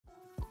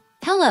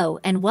Hello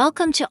and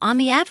welcome to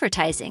AMI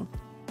Advertising,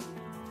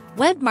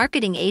 web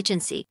marketing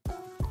agency,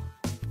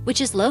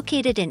 which is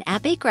located in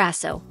Abbe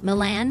Grasso,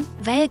 Milan,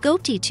 via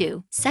Gotti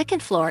 2,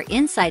 second floor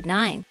inside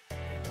 9.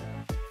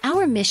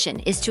 Our mission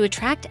is to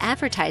attract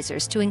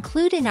advertisers to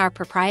include in our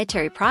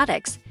proprietary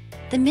products,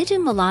 the Midu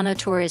Milano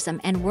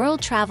Tourism and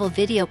World Travel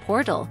video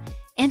portal,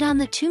 and on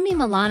the Tumi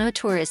Milano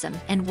Tourism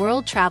and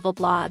World Travel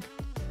blog.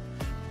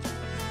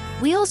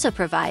 We also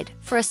provide,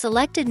 for a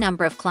selected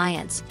number of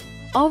clients,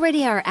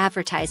 already our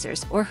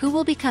advertisers or who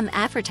will become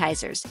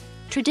advertisers,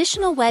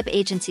 traditional web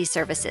agency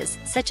services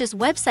such as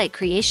website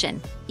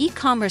creation,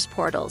 e-commerce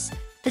portals,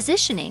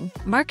 positioning,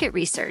 market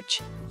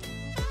research.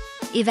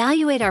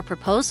 Evaluate our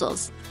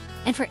proposals,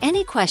 and for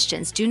any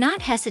questions do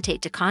not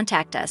hesitate to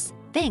contact us.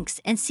 Thanks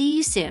and see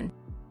you soon.